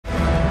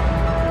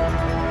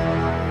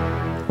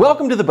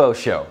Welcome to the Beau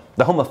Show,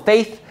 the home of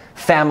faith,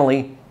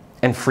 family,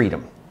 and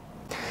freedom.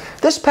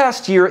 This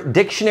past year,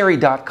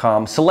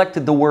 Dictionary.com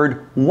selected the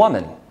word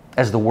woman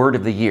as the word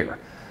of the year,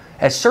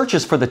 as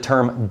searches for the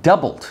term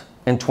doubled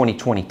in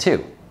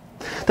 2022.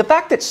 The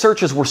fact that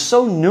searches were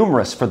so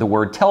numerous for the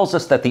word tells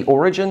us that the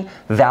origin,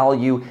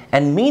 value,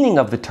 and meaning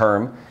of the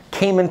term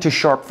came into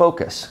sharp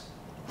focus.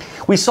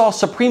 We saw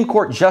Supreme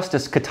Court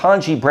Justice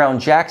Ketanji Brown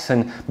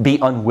Jackson be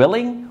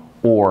unwilling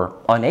or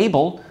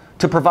unable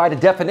to provide a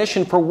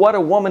definition for what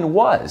a woman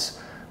was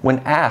when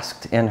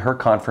asked in her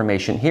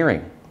confirmation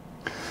hearing.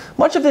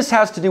 Much of this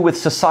has to do with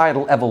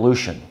societal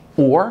evolution,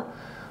 or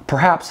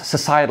perhaps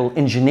societal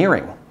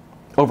engineering,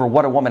 over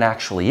what a woman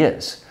actually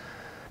is.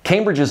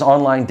 Cambridge's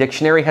online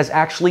dictionary has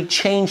actually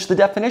changed the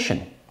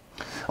definition.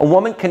 A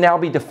woman can now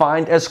be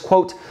defined as,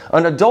 quote,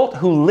 an adult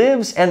who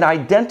lives and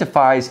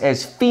identifies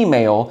as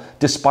female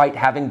despite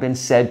having been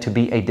said to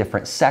be a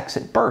different sex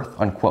at birth,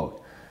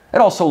 unquote. It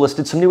also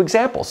listed some new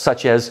examples,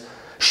 such as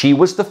she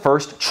was the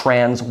first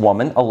trans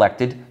woman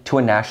elected to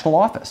a national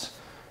office,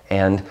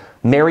 and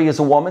Mary is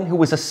a woman who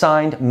was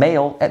assigned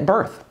male at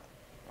birth.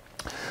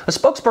 A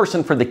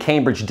spokesperson for the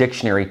Cambridge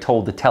Dictionary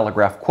told The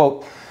Telegraph,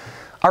 quote,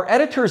 our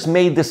editors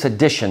made this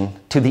addition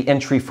to the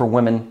entry for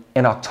women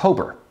in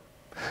October.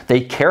 They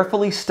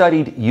carefully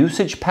studied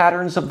usage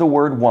patterns of the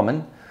word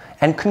woman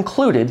and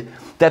concluded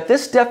that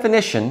this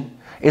definition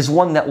is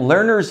one that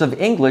learners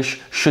of English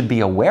should be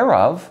aware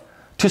of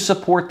to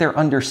support their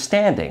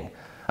understanding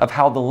of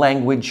how the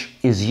language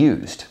is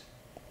used.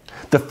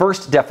 The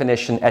first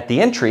definition at the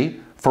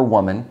entry for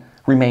woman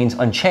remains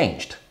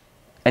unchanged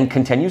and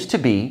continues to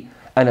be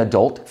an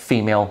adult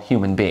female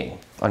human being,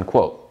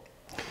 unquote.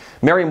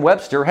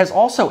 Merriam-Webster has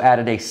also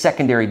added a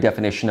secondary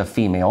definition of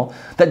female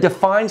that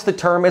defines the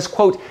term as,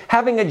 quote,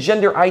 having a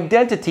gender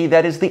identity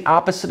that is the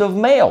opposite of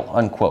male,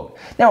 unquote.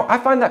 Now, I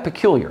find that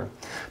peculiar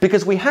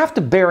because we have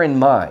to bear in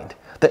mind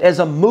that as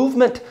a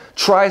movement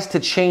tries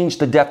to change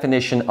the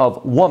definition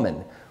of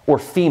woman or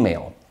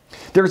female,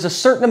 there's a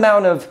certain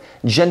amount of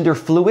gender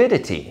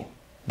fluidity,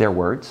 their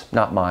words,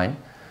 not mine.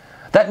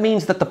 That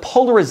means that the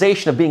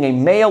polarization of being a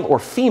male or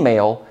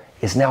female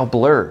is now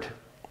blurred.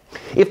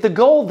 If the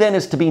goal then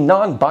is to be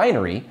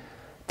non-binary,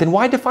 then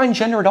why define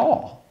gender at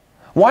all?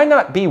 Why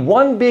not be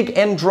one big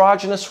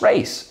androgynous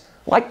race,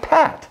 like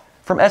Pat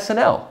from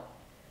SNL?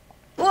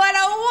 What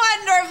a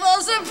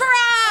wonderful surprise!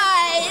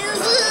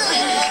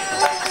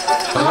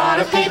 A lot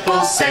of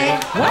people say,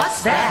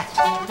 what's that?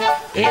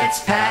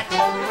 It's Pat.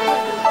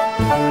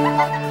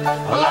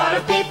 A lot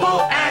of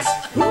people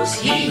ask, who's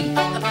he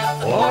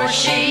or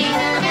she?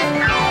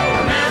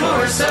 A man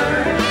or a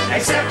sir,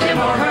 accept him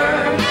or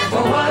her,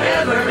 for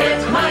whatever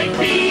it might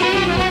be.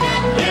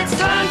 It's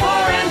time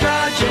for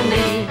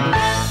androgyny.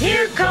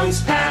 Here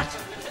comes Pat.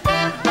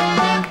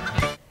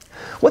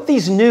 What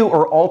these new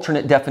or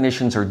alternate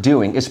definitions are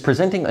doing is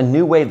presenting a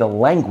new way the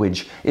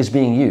language is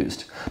being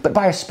used, but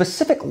by a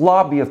specific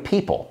lobby of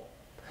people.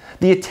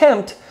 The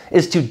attempt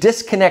is to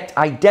disconnect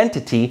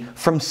identity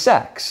from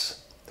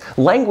sex.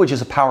 Language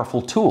is a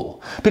powerful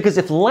tool, because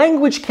if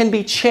language can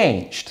be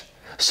changed,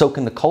 so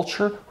can the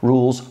culture,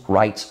 rules,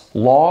 rights,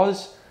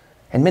 laws,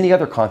 and many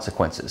other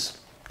consequences.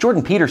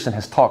 Jordan Peterson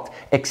has talked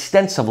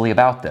extensively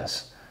about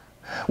this.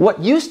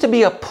 What used to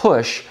be a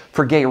push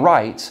for gay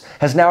rights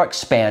has now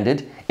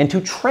expanded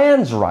into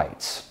trans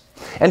rights,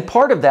 and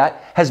part of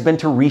that has been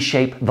to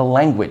reshape the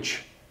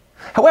language.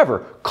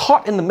 However,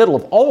 caught in the middle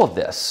of all of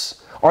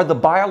this are the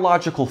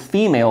biological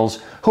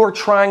females who are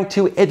trying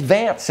to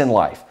advance in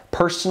life,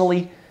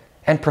 personally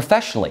and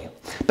professionally,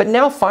 but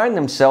now find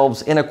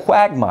themselves in a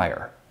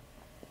quagmire.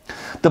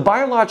 The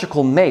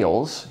biological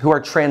males who are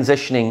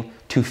transitioning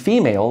to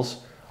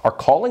females are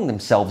calling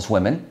themselves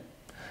women,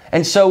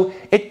 and so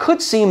it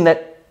could seem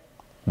that,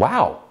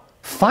 wow,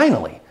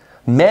 finally,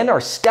 men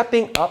are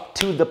stepping up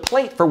to the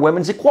plate for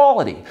women's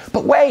equality.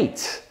 But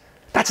wait,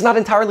 that's not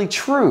entirely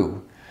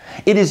true.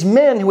 It is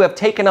men who have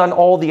taken on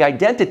all the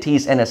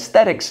identities and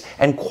aesthetics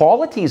and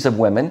qualities of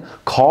women,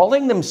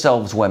 calling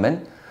themselves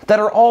women, that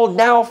are all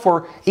now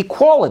for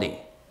equality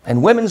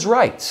and women's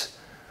rights.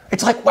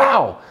 It's like,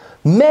 wow,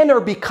 men are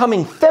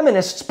becoming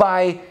feminists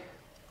by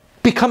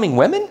becoming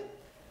women?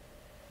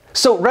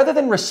 So rather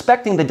than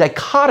respecting the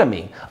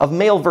dichotomy of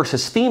male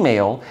versus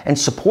female and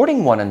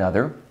supporting one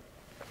another,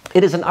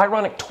 it is an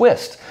ironic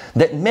twist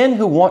that men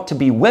who want to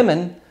be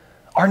women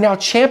are now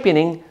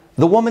championing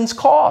the woman's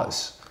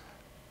cause.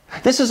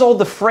 This is all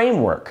the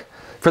framework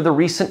for the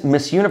recent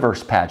Miss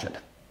Universe pageant,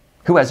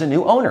 who has a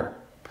new owner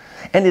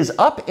and is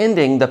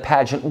upending the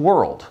pageant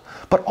world,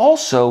 but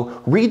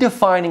also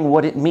redefining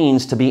what it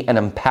means to be an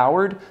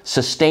empowered,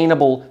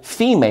 sustainable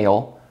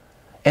female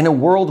in a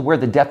world where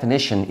the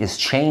definition is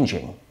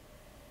changing.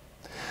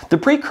 The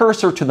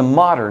precursor to the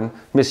modern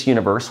Miss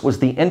Universe was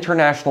the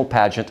international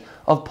pageant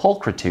of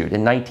pulchritude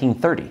in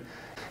 1930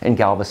 in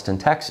Galveston,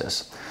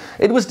 Texas.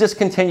 It was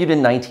discontinued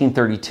in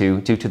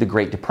 1932 due to the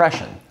Great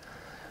Depression.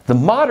 The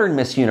modern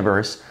Miss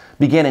Universe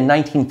began in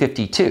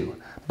 1952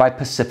 by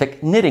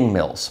Pacific Knitting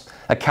Mills,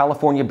 a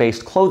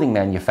California-based clothing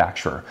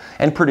manufacturer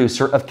and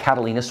producer of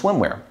Catalina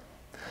swimwear.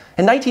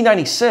 In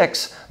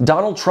 1996,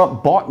 Donald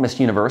Trump bought Miss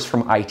Universe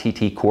from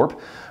ITT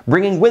Corp.,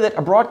 bringing with it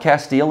a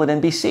broadcast deal at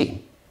NBC.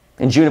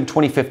 In June of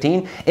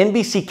 2015,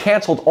 NBC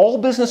canceled all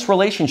business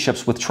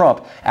relationships with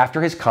Trump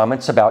after his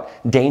comments about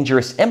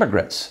dangerous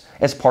immigrants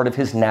as part of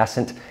his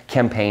nascent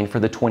campaign for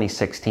the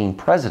 2016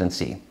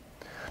 presidency.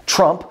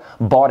 Trump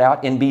bought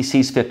out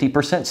NBC's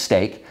 50%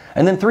 stake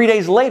and then 3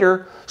 days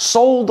later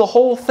sold the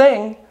whole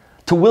thing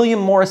to William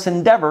Morris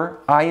Endeavor,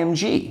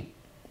 IMG.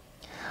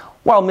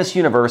 While Miss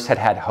Universe had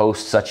had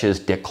hosts such as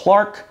Dick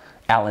Clark,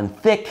 Alan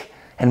Thicke,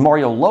 and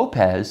Mario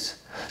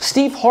Lopez,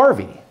 Steve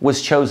Harvey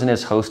was chosen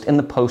as host in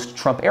the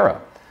post-Trump era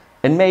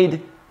and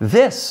made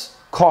this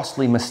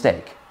costly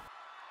mistake.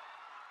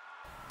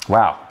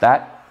 Wow,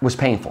 that was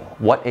painful.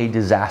 What a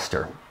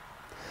disaster.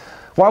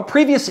 While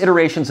previous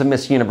iterations of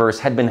Miss Universe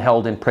had been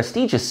held in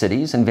prestigious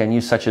cities and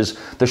venues such as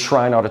the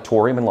Shrine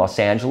Auditorium in Los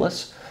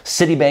Angeles,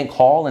 Citibank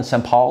Hall in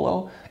Sao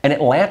Paulo, and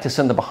Atlantis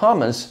in the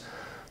Bahamas,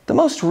 the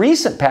most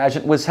recent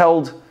pageant was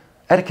held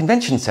at a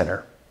convention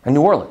center in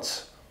New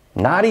Orleans,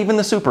 not even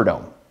the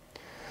Superdome.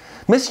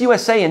 Miss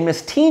USA and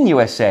Miss Teen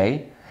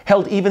USA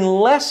held even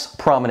less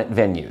prominent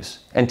venues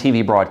and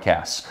TV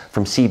broadcasts,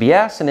 from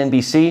CBS and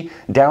NBC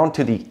down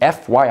to the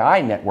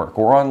FYI network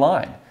or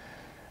online.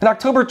 In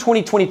October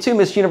 2022,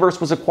 Miss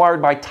Universe was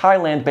acquired by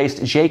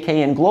Thailand-based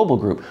JKN Global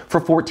Group for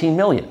 $14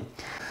 million.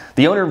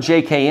 The owner of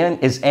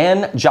JKN is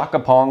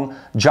Jakkaphong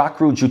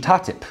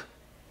Jakrajutatip,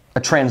 a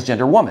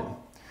transgender woman.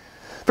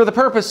 For the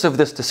purpose of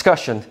this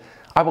discussion,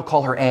 I will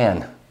call her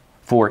Anne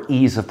for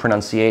ease of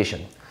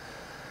pronunciation.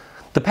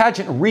 The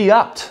pageant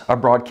re-upped a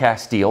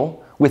broadcast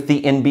deal with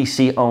the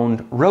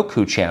NBC-owned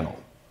Roku channel.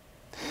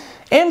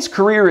 Anne's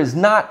career is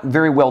not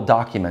very well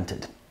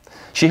documented.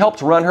 She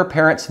helped run her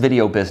parents'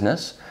 video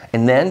business,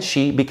 and then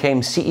she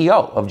became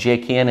CEO of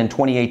JKN in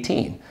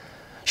 2018.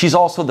 She's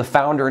also the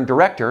founder and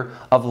director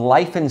of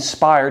Life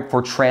Inspired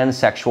for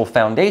Transsexual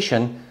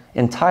Foundation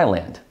in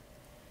Thailand.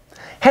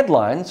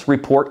 Headlines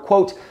report,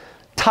 quote,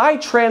 Thai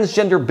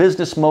transgender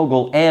business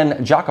mogul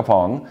Anne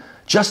Jakkaphong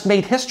just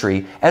made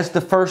history as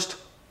the first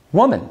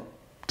woman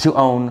to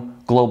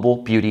own global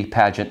beauty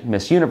pageant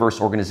Miss Universe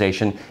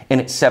organization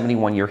in its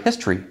 71-year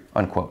history,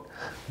 unquote.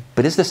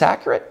 But is this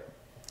accurate?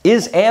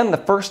 Is Anne the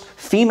first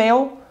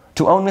female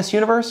to own Miss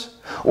Universe?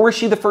 Or is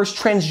she the first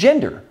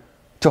transgender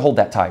to hold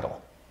that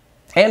title?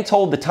 Anne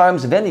told the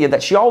Times of India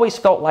that she always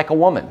felt like a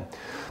woman,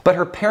 but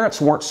her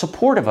parents weren't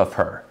supportive of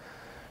her.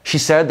 She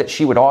said that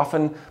she would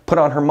often put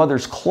on her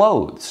mother's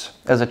clothes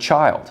as a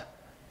child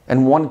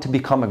and wanted to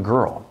become a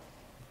girl.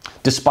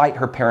 Despite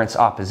her parents'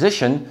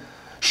 opposition,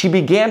 she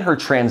began her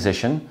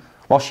transition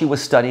while she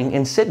was studying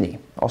in Sydney,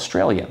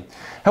 Australia.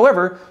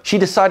 However, she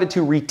decided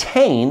to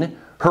retain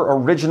her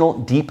original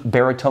deep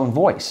baritone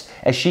voice,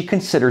 as she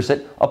considers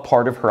it a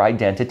part of her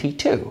identity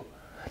too.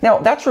 Now,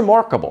 that's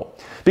remarkable,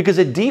 because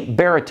a deep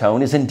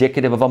baritone is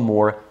indicative of a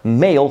more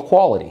male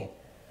quality.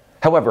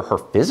 However, her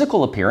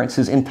physical appearance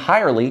is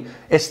entirely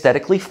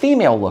aesthetically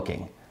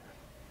female-looking.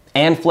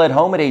 Anne fled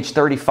home at age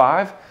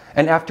 35,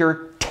 and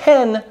after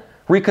 10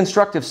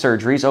 reconstructive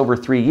surgeries over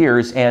 3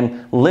 years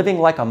and living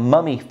like a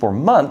mummy for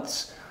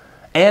months,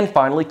 Anne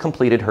finally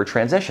completed her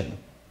transition.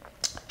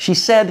 She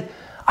said,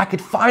 I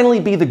could finally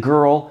be the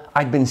girl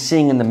I'd been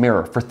seeing in the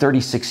mirror for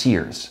 36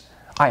 years.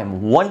 I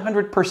am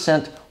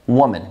 100%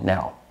 woman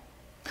now.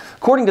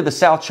 According to the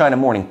South China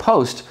Morning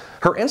Post,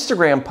 her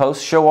Instagram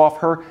posts show off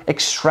her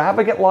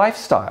extravagant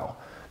lifestyle,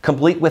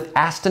 complete with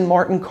Aston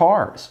Martin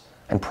cars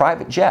and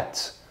private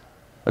jets.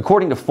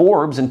 According to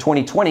Forbes in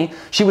 2020,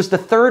 she was the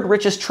third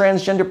richest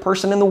transgender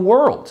person in the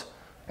world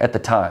at the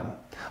time,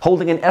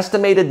 holding an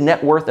estimated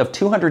net worth of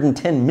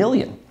 $210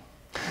 million.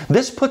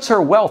 This puts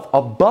her wealth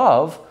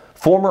above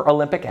former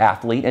Olympic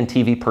athlete and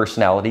TV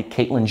personality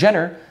Caitlyn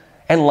Jenner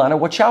and Lana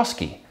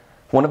Wachowski,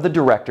 one of the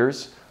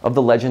directors of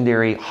the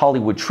legendary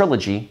Hollywood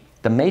trilogy,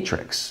 The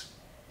Matrix.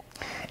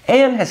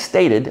 Anne has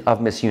stated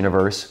of Miss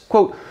Universe,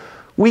 quote,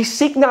 we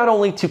seek not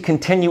only to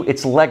continue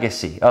its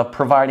legacy of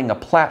providing a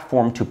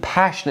platform to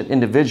passionate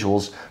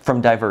individuals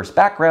from diverse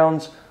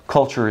backgrounds,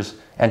 cultures,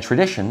 and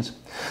traditions,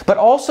 but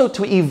also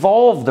to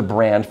evolve the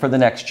brand for the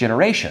next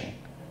generation.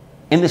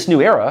 In this new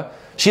era,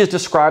 she has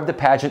described the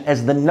pageant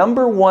as the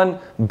 #1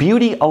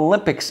 beauty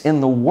Olympics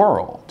in the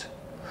world,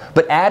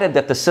 but added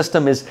that the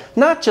system is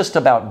not just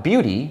about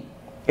beauty,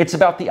 it's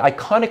about the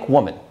iconic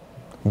woman,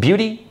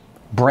 beauty,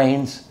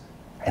 brains,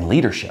 and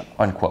leadership,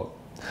 unquote.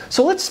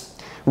 So let's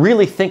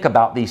really think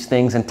about these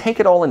things and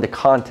take it all into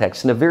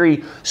context in a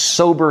very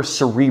sober,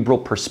 cerebral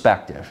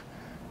perspective.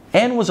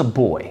 Anne was a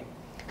boy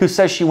who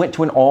says she went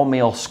to an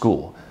all-male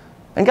school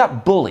and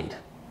got bullied,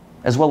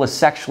 as well as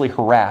sexually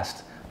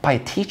harassed by a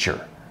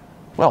teacher.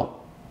 Well,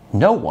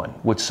 no one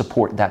would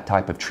support that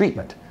type of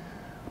treatment.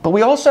 But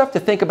we also have to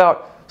think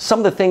about some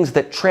of the things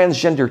that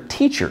transgender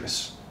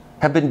teachers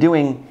have been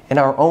doing in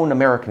our own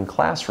American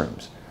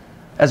classrooms,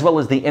 as well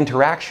as the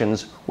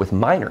interactions with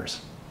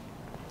minors.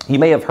 You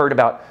may have heard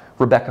about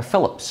Rebecca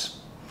Phillips,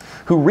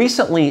 who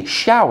recently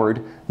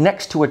showered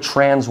next to a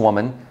trans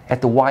woman at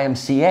the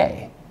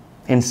YMCA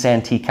in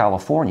Santee,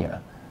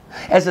 California.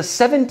 As a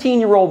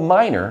 17-year-old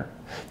minor,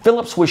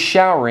 Phillips was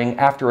showering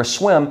after a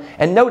swim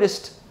and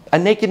noticed a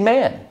naked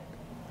man.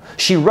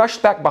 She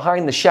rushed back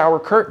behind the shower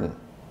curtain.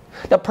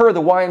 Now, per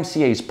the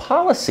YMCA's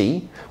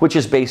policy, which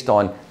is based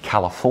on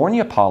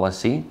California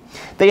policy,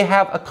 they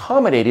have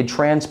accommodated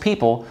trans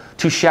people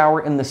to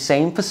shower in the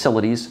same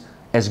facilities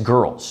as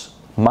girls,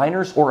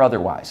 minors or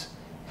otherwise.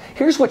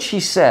 Here's what she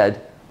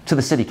said to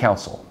the city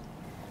council.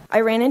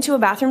 I ran into a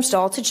bathroom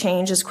stall to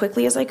change as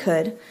quickly as I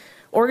could,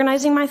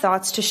 organizing my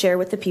thoughts to share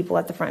with the people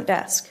at the front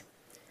desk.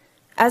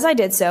 As I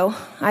did so,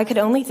 I could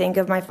only think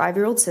of my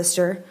 5-year-old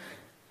sister,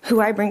 who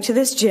I bring to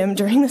this gym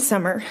during the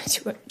summer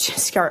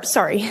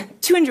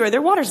to enjoy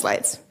their water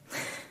slides.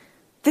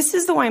 This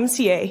is the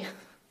YMCA,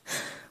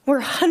 where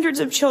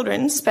hundreds of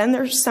children spend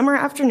their summer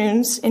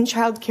afternoons in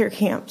childcare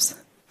camps.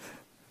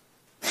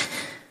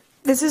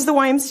 This is the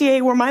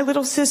YMCA where my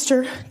little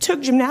sister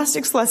took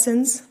gymnastics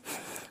lessons.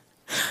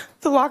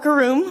 The locker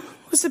room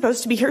was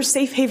supposed to be her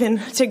safe haven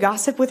to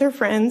gossip with her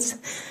friends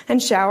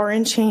and shower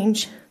and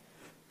change.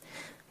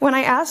 When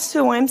I asked the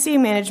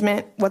YMCA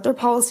management what their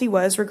policy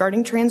was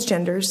regarding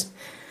transgenders,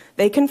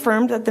 they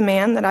confirmed that the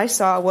man that I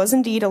saw was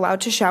indeed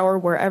allowed to shower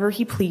wherever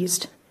he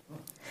pleased.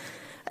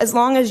 As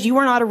long as you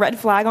are not a red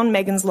flag on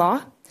Megan's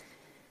Law,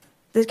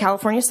 the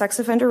California Sex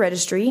Offender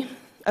Registry,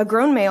 a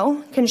grown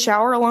male can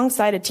shower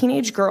alongside a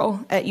teenage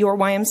girl at your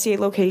YMCA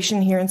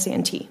location here in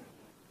Santee.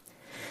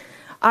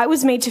 I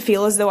was made to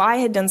feel as though I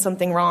had done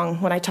something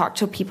wrong when I talked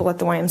to people at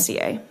the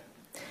YMCA.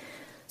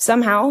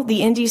 Somehow,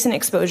 the indecent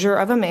exposure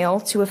of a male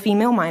to a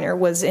female minor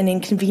was an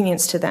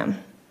inconvenience to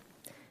them.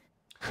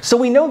 So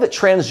we know that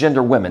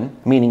transgender women,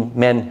 meaning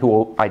men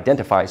who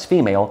identify as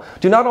female,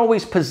 do not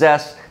always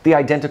possess the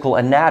identical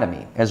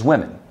anatomy as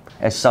women,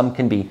 as some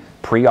can be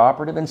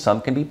preoperative and some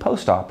can be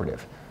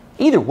postoperative.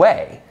 Either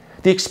way,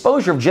 the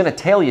exposure of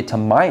genitalia to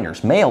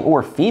minors, male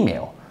or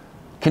female,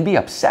 can be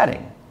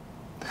upsetting.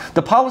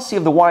 The policy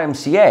of the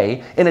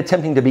YMCA, in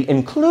attempting to be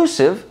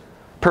inclusive,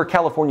 per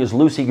California's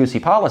loosey-goosey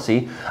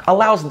policy,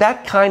 allows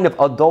that kind of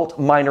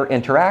adult-minor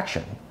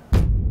interaction.